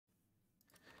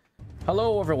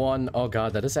Hello everyone. Oh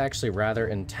god, that is actually rather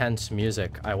intense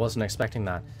music. I wasn't expecting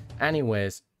that.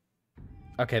 Anyways,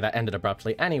 okay, that ended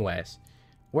abruptly. Anyways,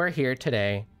 we're here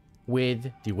today with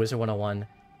the Wizard101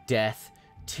 deth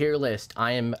tier list.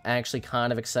 I am actually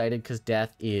kind of excited because deth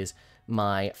is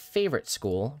my favorite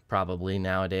school probably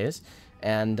nowadays,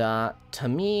 and to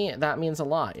me that means a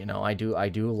lot. You know, I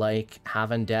do like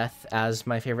having deth as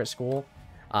my favorite school.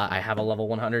 I have a level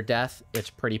 100 deth. It's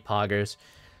pretty poggers.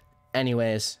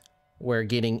 Anyways, we're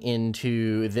getting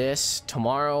into this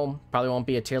tomorrow. Probably won't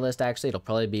be a tier list, actually. It'll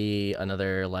probably be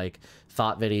another like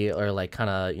thought video or like kind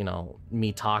of, you know,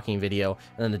 me talking video,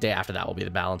 and then the day after that will be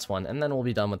the balance one, and then we'll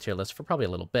be done with tier list for probably a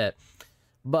little bit.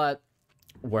 But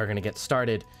we're gonna get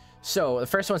started. So the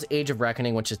first one's Age of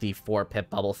Reckoning, which is the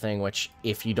 4-pip bubble thing, which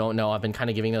if you don't know, I've been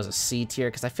kind of giving those a C tier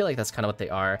because I feel like that's kind of what they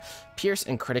are. Pierce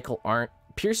and Critical aren't.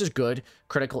 Pierce is good,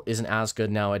 Critical isn't as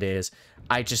good nowadays.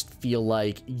 I just feel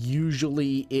like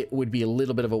usually it would be a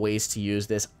little bit of a waste to use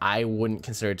this. I wouldn't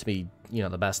consider it to be, you know,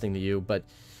 the best thing to you, but,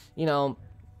 you know,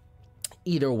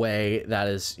 either way, that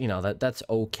is, you know, that's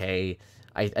okay.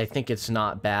 I think it's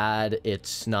not bad.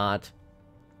 It's not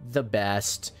the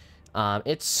best.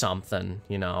 It's something,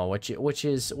 you know, which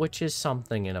is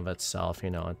something in of itself, you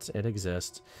know, it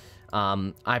exists.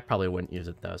 I probably wouldn't use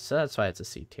it though, so that's why it's a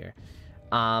C tier.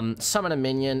 Summon a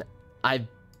minion. I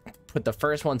put the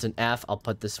first one's in F. I'll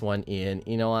put this one in,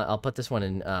 you know what, I'll put this one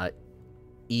in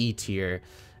E tier,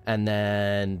 and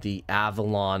then the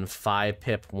Avalon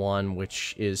 5-pip one,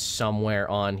 which is somewhere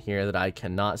on here that I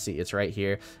cannot see, it's right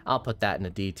here, I'll put that in a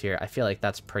D tier. I feel like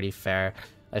that's pretty fair.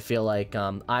 I feel like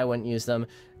I wouldn't use them,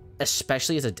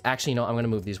 especially as a, actually, you know, I'm going to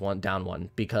move these down one,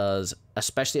 because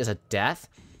especially as a deth,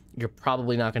 you're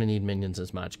probably not going to need minions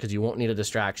as much, because you won't need a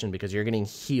distraction, because you're getting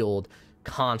healed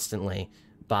constantly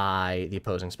by the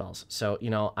opposing spells. So,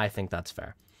 you know, I think that's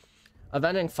fair.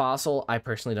 Avenging Fossil, I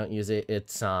personally don't use it.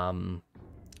 It's a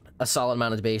solid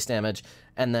amount of base damage,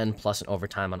 and then plus an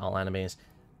overtime on all enemies.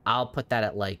 I'll put that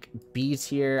at like B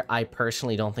tier. I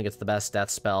personally don't think it's the best death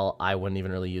spell. I wouldn't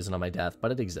even really use it on my death,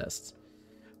 but it exists.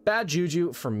 Bad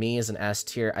Juju for me is an S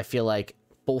tier. I feel like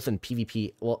both in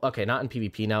PvP, well, okay, not in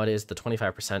PvP nowadays, the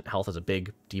 25% health is a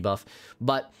big debuff,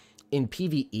 but in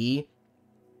PvE,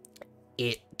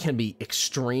 it can be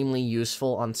extremely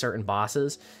useful on certain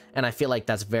bosses, and I feel like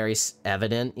that's very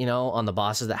evident, you know, on the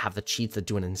bosses that have the cheats that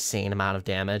do an insane amount of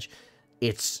damage.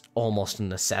 It's almost a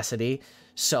necessity,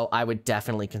 so I would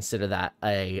definitely consider that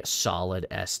a solid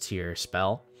S tier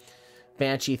spell.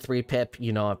 Banshee 3-pip,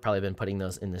 you know, I've probably been putting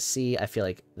those in the C. I feel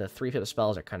like the 3-pip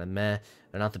spells are kind of meh.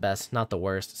 They're not the best, not the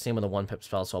worst. Same with the 1-pip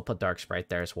spells, so I'll put Dark Sprite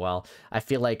there as well. I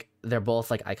feel like they're both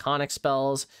like iconic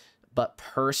spells, but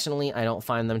personally, I don't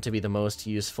find them to be the most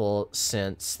useful,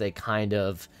 since they kind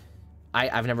of...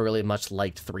 I've never really much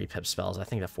liked 3-pip spells. I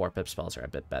think the 4-pip spells are a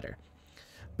bit better.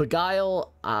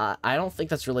 Beguile, I don't think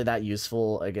that's really that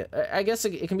useful. I guess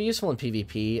it can be useful in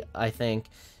PvP, I think.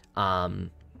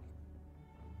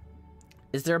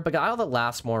 Is there a Beguile that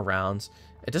lasts more rounds?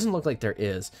 It doesn't look like there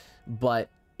is, but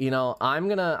you know, I'm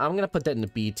gonna put that in the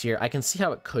B tier. I can see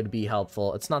how it could be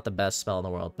helpful. It's not the best spell in the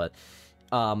world, but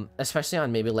especially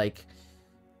on maybe like,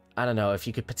 I don't know, if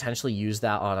you could potentially use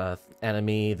that on a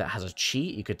enemy that has a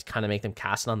cheat, you could kind of make them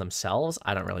cast it on themselves.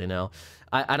 I don't really know.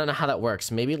 I don't know how that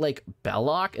works. Maybe like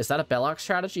Belloc, is that a Belloc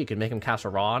strategy? You could make him cast a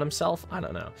Raw on himself. I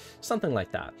don't know, something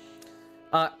like that.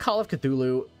 Call of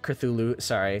Cthulhu,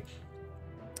 sorry.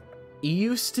 It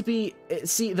used to be,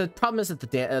 see, the problem is that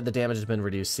the damage has been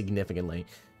reduced significantly,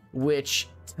 which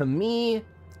to me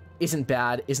isn't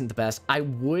bad, isn't the best. I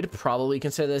would probably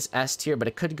consider this S tier, but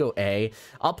it could go A.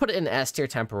 I'll put it in S tier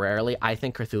temporarily. I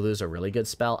think Cthulhu is a really good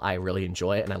spell. I really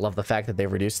enjoy it, and I love the fact that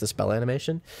they've reduced the spell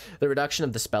animation. The reduction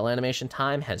of the spell animation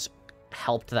time has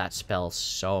helped that spell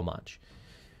so much.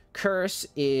 Curse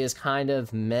is kind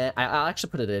of meh. I'll actually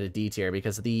put it at a D tier,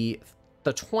 because the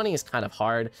 20 is kind of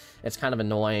hard. It's kind of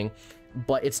annoying,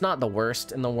 but it's not the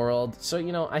worst in the world. So,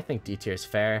 you know, I think D tier is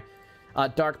fair.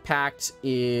 Dark Pact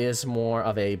is more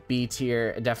of a B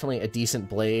tier, definitely a decent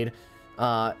blade.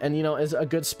 And, you know, is a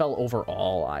good spell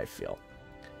overall, I feel.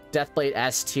 Deathblade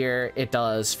S tier, it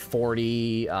does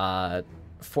 40%,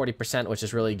 which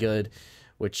is really good.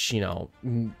 Which, you know,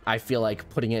 I feel like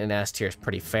putting it in S tier is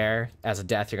pretty fair. As a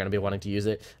death, you're going to be wanting to use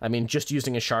it. I mean, just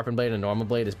using a sharpened blade and a normal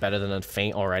blade is better than a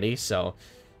feint already, so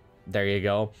there you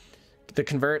go. The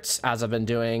converts, as I've been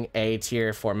doing, A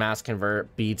tier for mass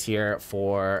convert, B tier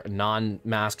for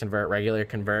non-mass convert, regular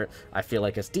convert. I feel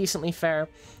like it's decently fair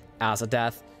as a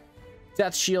death.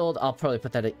 Death Shield, I'll probably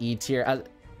put that at E tier.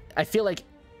 I feel like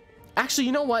Actually,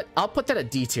 you know what? I'll put that at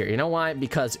D tier. You know why?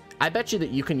 Because I bet you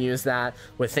that you can use that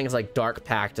with things like Dark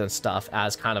Pact and stuff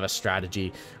as kind of a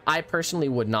strategy. I personally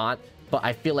would not, but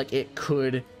I feel like it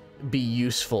could be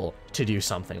useful to do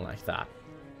something like that.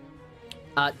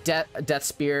 Death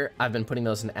Spear, I've been putting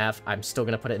those in F. I'm still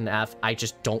going to put it in F. I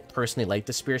just don't personally like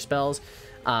the Spear spells.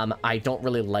 I don't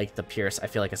really like the Pierce. I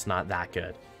feel like it's not that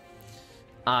good.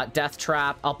 Death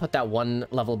Trap, I'll put that one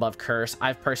level above Curse.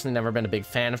 I've personally never been a big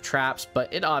fan of traps,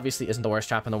 but it obviously isn't the worst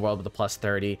trap in the world with a plus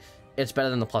 30. It's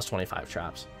better than the plus 25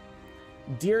 traps.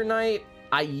 Deer Knight,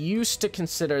 I used to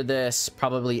consider this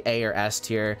probably A or S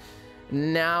tier.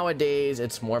 Nowadays,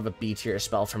 it's more of a B tier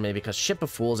spell for me because Ship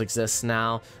of Fools exists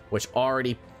now, which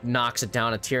already knocks it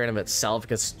down a tier in of itself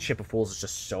because Ship of Fools is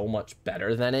just so much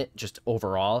better than it, just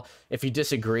overall. If you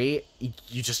disagree,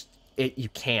 you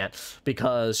can't,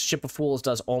 because Ship of Fools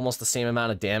does almost the same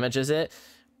amount of damage as it,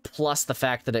 plus the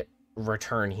fact that it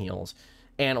return heals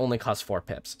and only costs 4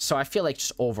 pips. So I feel like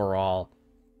just overall,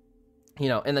 you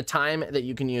know, in the time that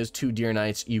you can use 2 Deer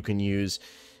Knights, you can use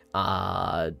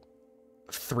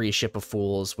 3 Ship of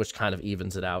Fools, which kind of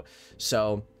evens it out.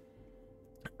 So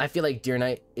I feel like Deer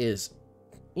Knight is,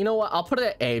 you know what, I'll put it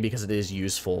at A because it is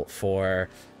useful for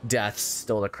deaths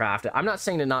still to craft it. I'm not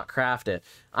saying to not craft it.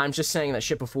 I'm just saying that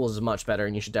Ship of Fools is much better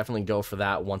and you should definitely go for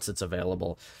that once it's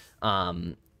available.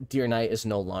 Deer Knight is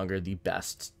no longer the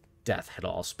best death hit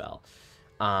all spell.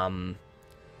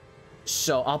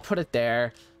 So I'll put it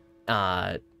there.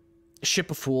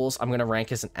 Ship of Fools, I'm going to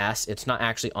rank as an S. It's not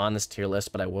actually on this tier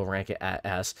list, but I will rank it at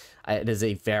S. It is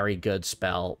a very good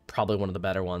spell, probably one of the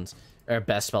better ones, or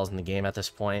best spells in the game at this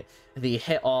point. The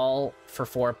hit all for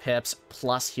 4 pips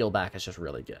plus heal back is just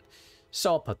really good.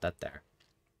 So I'll put that there.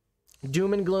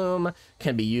 Doom and Gloom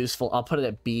can be useful. I'll put it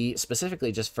at B,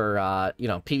 specifically just for, you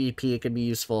know, PvP, it could be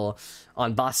useful.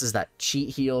 On bosses that cheat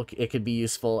heal, it could be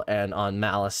useful. And on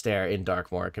Malistaire in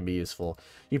Darkmoor, it can be useful.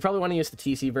 You probably want to use the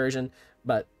TC version,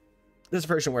 but this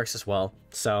version works as well,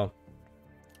 so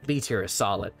B tier is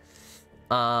solid.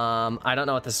 I don't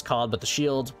know what this is called, but the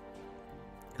shield,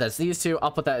 that's these two.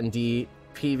 I'll put that in D.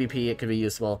 PvP, it could be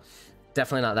useful.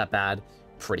 Definitely not that bad.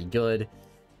 Pretty good.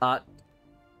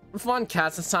 Von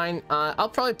Katzenstein, I'll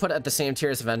probably put it at the same tier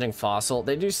as Avenging Fossil.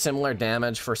 They do similar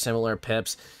damage for similar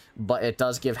pips, but it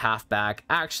does give half back.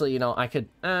 Actually, you know, I could,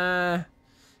 I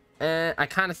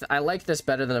like this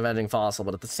better than Avenging Fossil,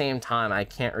 but at the same time, I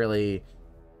can't really...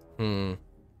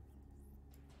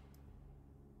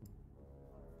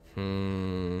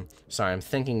 Sorry, I'm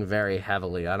thinking very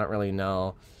heavily. I don't really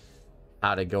know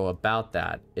how to go about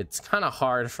that. It's kind of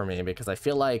hard for me because I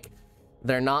feel like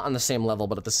they're not on the same level,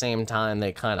 but at the same time,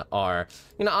 they kind of are.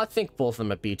 You know, I think both of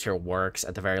them at B tier works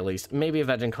at the very least. Maybe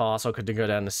Avenging Fossil could go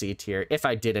down to C tier. If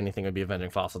I did anything, it would be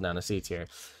Avenging Fossil down to C tier.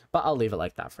 But I'll leave it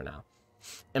like that for now.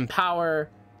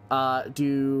 Empower...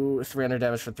 do 300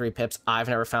 damage for 3 pips. I've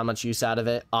never found much use out of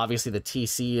it. Obviously, the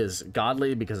TC is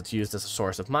godly because it's used as a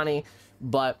source of money,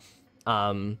 but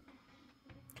I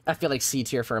feel like C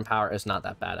tier for Empower is not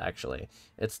that bad, actually.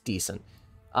 It's decent.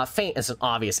 Feint is an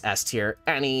obvious S tier.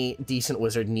 Any decent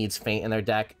wizard needs Feint in their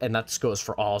deck, and that goes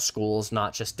for all schools,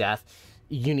 not just Death.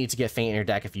 You need to get Feint in your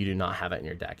deck if you do not have it in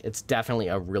your deck. It's definitely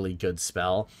a really good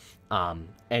spell,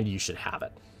 and you should have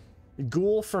it.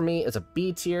 Ghoul for me is a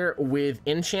B tier with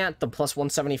enchant, the plus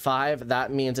 175.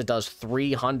 That means it does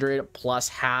 300 plus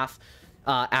half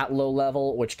at low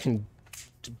level, which can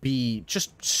be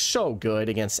just so good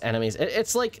against enemies.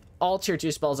 It's like all tier 2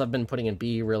 spells I've been putting in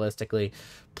B realistically,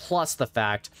 plus the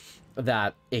fact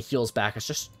that it heals back is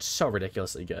just so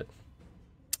ridiculously good.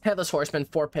 Headless Horseman,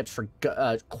 4 pips for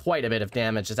quite a bit of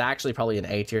damage. It's actually probably an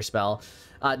A tier spell.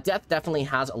 Death definitely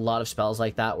has a lot of spells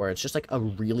like that where it's just like a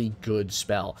really good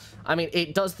spell. I mean,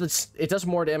 it does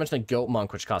more damage than Goat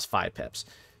Monk, which costs 5 pips.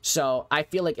 So I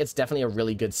feel like it's definitely a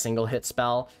really good single hit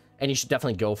spell, and you should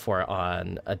definitely go for it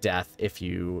on a Death if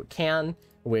you can,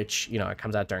 which, you know, it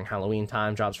comes out during Halloween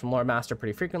time, drops from Lore Master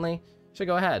pretty frequently. So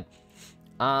go ahead.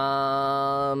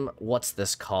 What's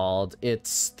this called?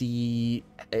 It's the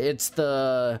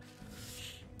thing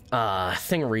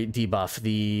debuff,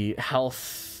 the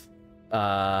health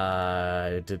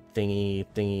thingy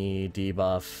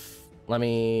debuff. Let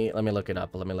me look it up.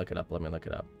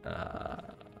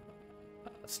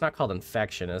 It's not called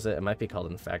infection, is it? It might be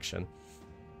called infection.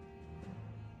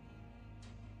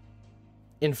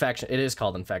 Infection. It is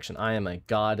called infection. I am a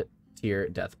god tier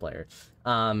death player.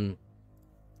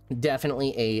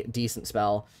 Definitely a decent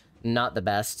spell, not the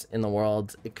best in the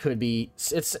world. It could be,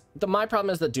 my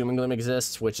problem is that Doom and Gloom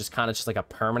exists, which is kind of just like a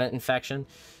permanent infection.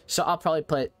 So I'll probably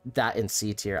put that in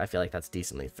C tier. I feel like that's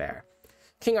decently fair.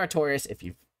 King Artorias, if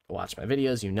you've watched my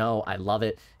videos, you know I love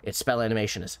it. Its spell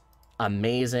animation is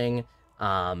amazing.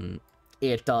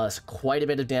 It does quite a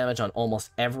bit of damage on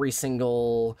almost every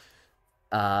single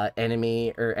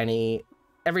enemy or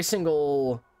every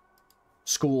single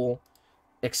school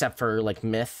except for like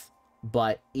myth,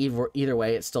 but either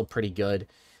way it's still pretty good.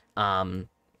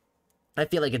 I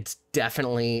feel like it's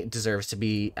definitely deserves to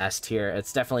be S tier.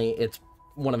 It's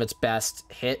one of its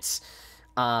best hits.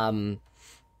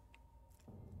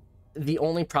 The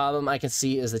only problem I can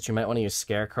see is that you might want to use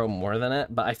Scarecrow more than it,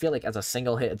 but I feel like as a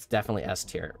single hit, it's definitely S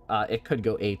tier. It could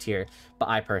go A tier, but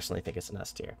I personally think it's an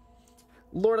S tier.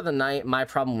 Lord of the Night, my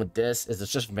problem with this is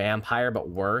it's just Vampire, but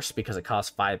worse because it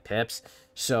costs 5 pips.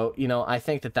 So, you know, I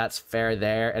think that that's fair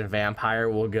there, and Vampire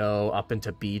will go up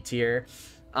into B tier.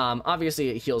 Obviously,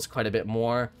 it heals quite a bit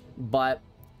more, but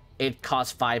it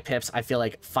costs 5 pips. I feel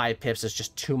like 5 pips is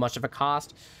just too much of a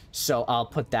cost, so I'll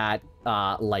put that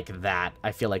like that.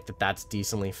 I feel like that's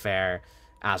decently fair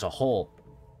as a whole.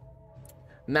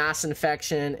 Mass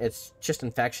Infection, it's just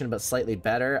infection, but slightly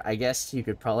better. I guess you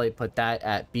could probably put that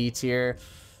at B tier.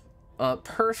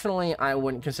 Personally, I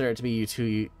wouldn't consider it to be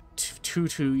too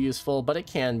useful, but it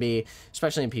can be,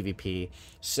 especially in PvP.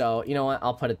 So, you know what?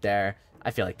 I'll put it there.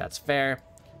 I feel like that's fair.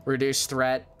 Reduced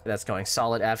Threat, that's going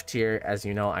solid F tier. As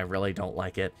you know, I really don't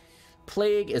like it.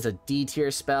 Plague is a D tier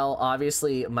spell.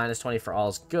 Obviously, -20 for all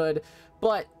is good,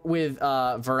 but with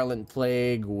Virulent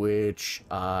Plague, which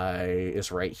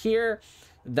is right here,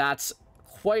 that's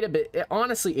quite a bit.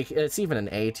 Honestly, it's even an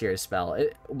A tier spell.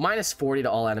 -40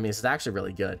 to all enemies is actually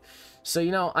really good. So,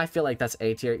 you know, I feel like that's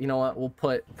A tier. You know what? We'll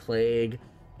put Plague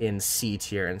in C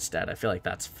tier instead. I feel like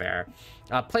that's fair.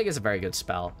 Plague is a very good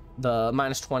spell. The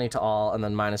 -20 to all and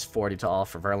then -40 to all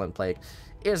for Virulent Plague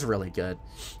is really good.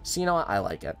 So, you know what? I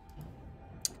like it.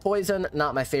 Poison,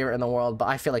 not my favorite in the world, but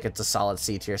I feel like it's a solid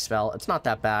C tier spell. It's not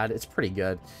that bad. It's pretty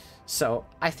good. So,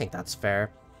 I think that's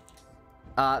fair.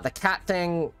 The cat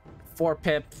thing, 4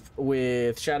 pip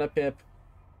with Shadow Pip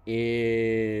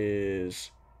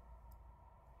is,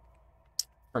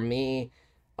 for me,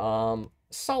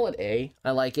 solid A.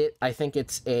 I like it. I think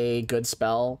it's a good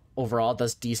spell overall. It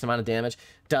does decent amount of damage.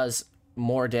 Does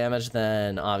more damage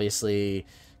than, obviously,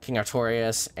 King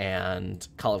Artorias and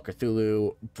Call of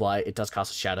Cthulhu, but it does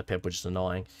cost a Shadow Pip, which is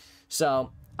annoying.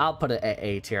 So, I'll put it at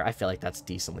A tier. I feel like that's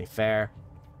decently fair.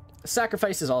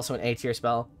 Sacrifice is also an A tier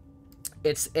spell.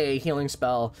 It's a healing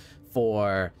spell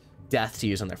for deth to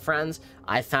use on their friends.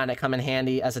 I found it come in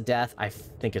handy as a deth. I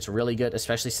think it's really good,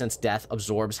 especially since deth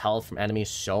absorbs health from enemies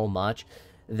so much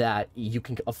that you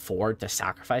can afford to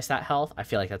sacrifice that health. I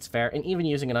feel like that's fair, and even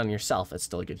using it on yourself, it's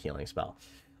still a good healing spell.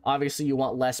 Obviously, you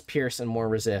want less pierce and more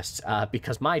resist,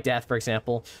 because my deth, for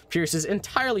example, pierces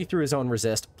entirely through his own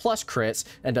resist, plus crits,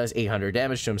 and does 800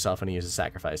 damage to himself when he uses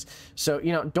sacrifice. So,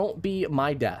 you know, don't be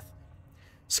my deth.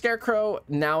 Scarecrow,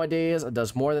 nowadays,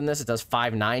 does more than this. It does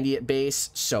 590 at base,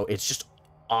 so it's just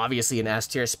obviously an S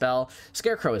tier spell.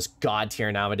 Scarecrow is God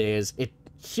tier nowadays. It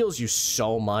heals you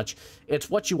so much. It's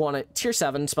what you want it. Tier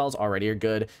 7 spells already are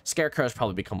good. Scarecrow's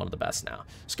probably become one of the best now.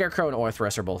 Scarecrow and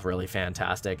Orthrus are both really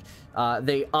fantastic.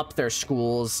 They up their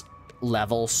school's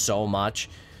level so much.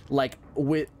 Like,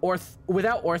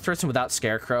 without Orthrus and without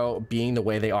Scarecrow being the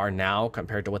way they are now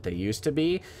compared to what they used to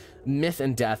be, Myth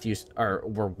and Deth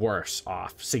were worse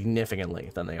off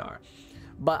significantly than they are.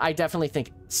 But I definitely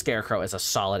think Scarecrow is a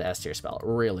solid S tier spell.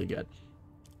 Really good.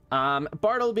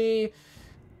 Bartleby,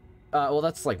 well,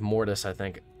 that's like Mortis, I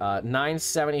think.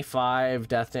 975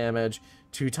 death damage,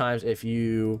 2 times if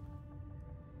you...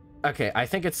 Okay, I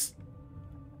think it's...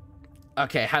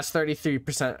 Okay, has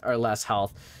 33% or less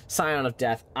health. Scion of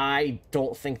Death, I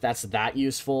don't think that's that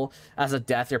useful. As a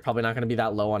Death, you're probably not going to be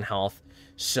that low on health.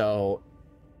 So,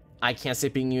 I can't see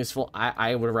it being useful.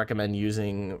 I would recommend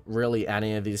using really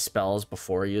any of these spells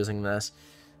before using this.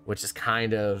 Which is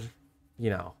kind of, you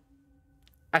know...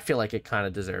 I feel like it kind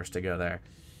of deserves to go there.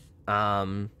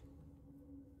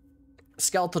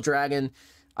 Skeletal Dragon,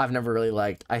 I've never really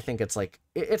liked. I think it's like,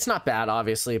 it's not bad,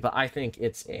 obviously, but I think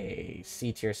it's a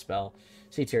C tier spell.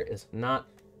 C tier is not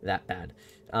that bad.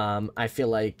 I feel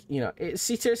like, you know,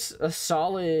 C tier's a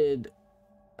solid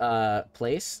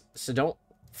place, so don't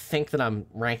think that I'm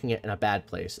ranking it in a bad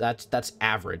place. That's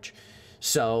average.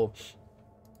 So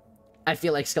I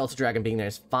feel like Skeletal Dragon being there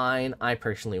is fine. I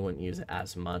personally wouldn't use it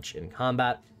as much in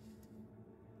combat.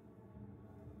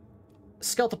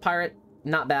 Skeletal Pirate,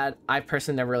 not bad. I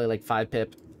personally never really liked 5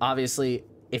 pip. Obviously,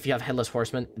 if you have Headless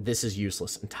Horseman, this is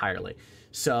useless entirely.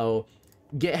 So,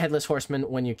 get Headless Horseman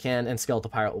when you can, and Skeletal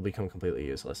Pirate will become completely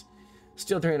useless.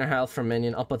 Steal 300 health from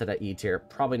minion, I'll put that at E tier.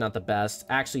 Probably not the best.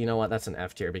 Actually, you know what? That's an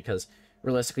F tier, because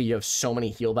realistically, you have so many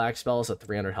heal back spells that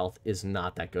 300 health is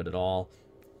not that good at all.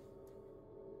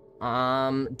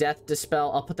 Death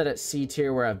Dispel, I'll put that at C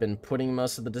tier where I've been putting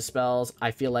most of the dispels. I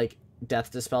feel like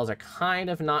Death Dispels are kind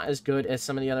of not as good as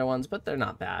some of the other ones, but they're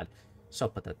not bad. So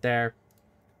I'll put that there.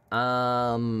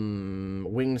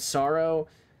 Winged Sorrow,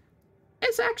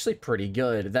 it's actually pretty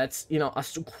good. That's, you know,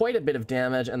 quite a bit of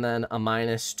damage and then a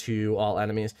minus to all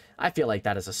enemies. I feel like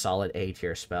that is a solid A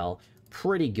tier spell.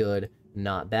 Pretty good,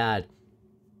 not bad.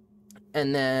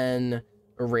 And then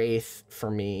Wraith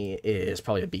for me is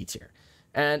probably a B tier.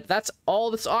 And that's all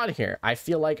that's on here. I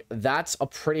feel like that's a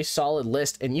pretty solid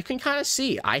list. And you can kind of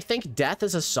see, I think Death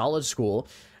is a solid school.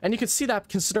 And you can see that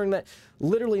considering that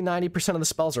literally 90% of the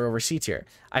spells are over C tier.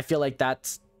 I feel like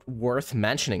that's worth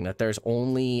mentioning, that there's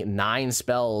only 9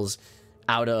 spells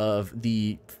out of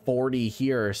the 40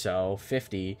 here or so,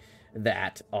 50,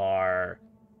 that are,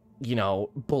 you know,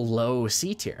 below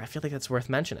C tier. I feel like that's worth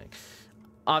mentioning.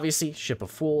 Obviously, Ship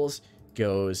of Fools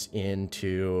goes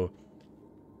into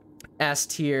S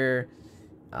tier.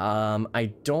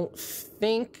 I don't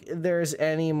think there's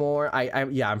any more.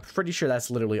 Yeah, I'm pretty sure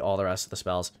that's literally all the rest of the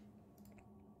spells.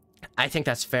 I think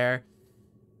that's fair.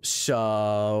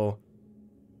 So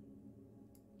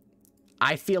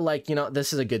I feel like, you know,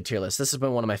 this is a good tier list. This has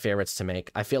been one of my favorites to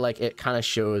make. I feel like it kind of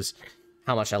shows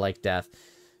how much I like Death.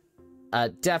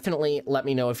 Definitely let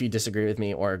me know if you disagree with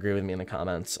me or agree with me in the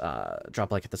comments.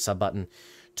 Drop a like at the sub button.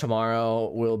 Tomorrow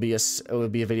will be a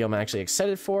video I'm actually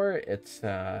excited for. It's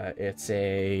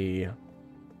a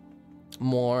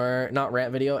more, not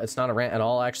rant video. It's not a rant at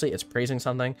all, actually. It's praising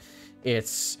something.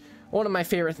 It's one of my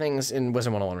favorite things in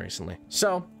Wizard101 recently.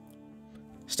 So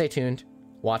stay tuned,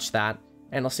 watch that,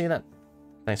 and I'll see you then.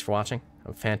 Thanks for watching.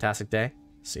 Have a fantastic day.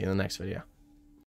 See you in the next video.